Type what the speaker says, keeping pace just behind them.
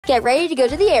Get ready to go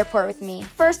to the airport with me.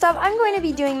 First off, I'm going to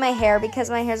be doing my hair because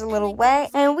my hair's a little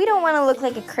wet and we don't want to look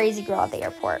like a crazy girl at the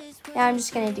airport. Now I'm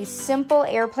just going to do simple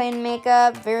airplane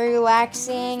makeup, very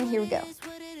relaxing. Here we go.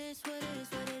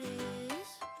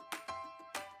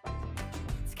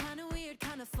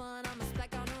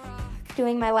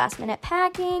 Doing my last minute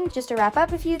packing just to wrap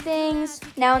up a few things.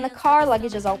 Now in the car,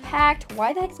 luggage is all packed.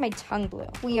 Why the heck is my tongue blue?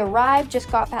 We arrived,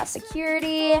 just got past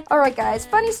security. Alright guys,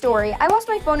 funny story. I lost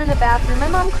my phone in the bathroom. My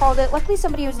mom called it. Luckily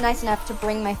somebody was nice enough to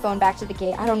bring my phone back to the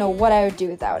gate. I don't know what I would do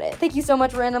without it. Thank you so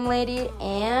much, random lady.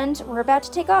 And we're about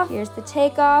to take off. Here's the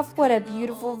takeoff. What a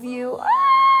beautiful view.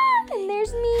 And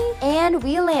there's me. And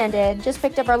we landed. Just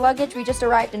picked up our luggage. We just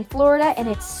arrived in Florida and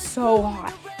it's so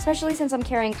hot. Especially since I'm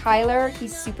carrying Kyler.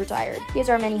 He's super tired. Here's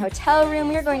our mini hotel room.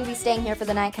 We're going to be staying here for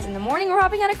the night because in the morning we're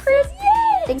hopping on a cruise.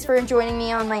 Yay! Thanks for joining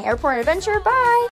me on my airport adventure. Bye!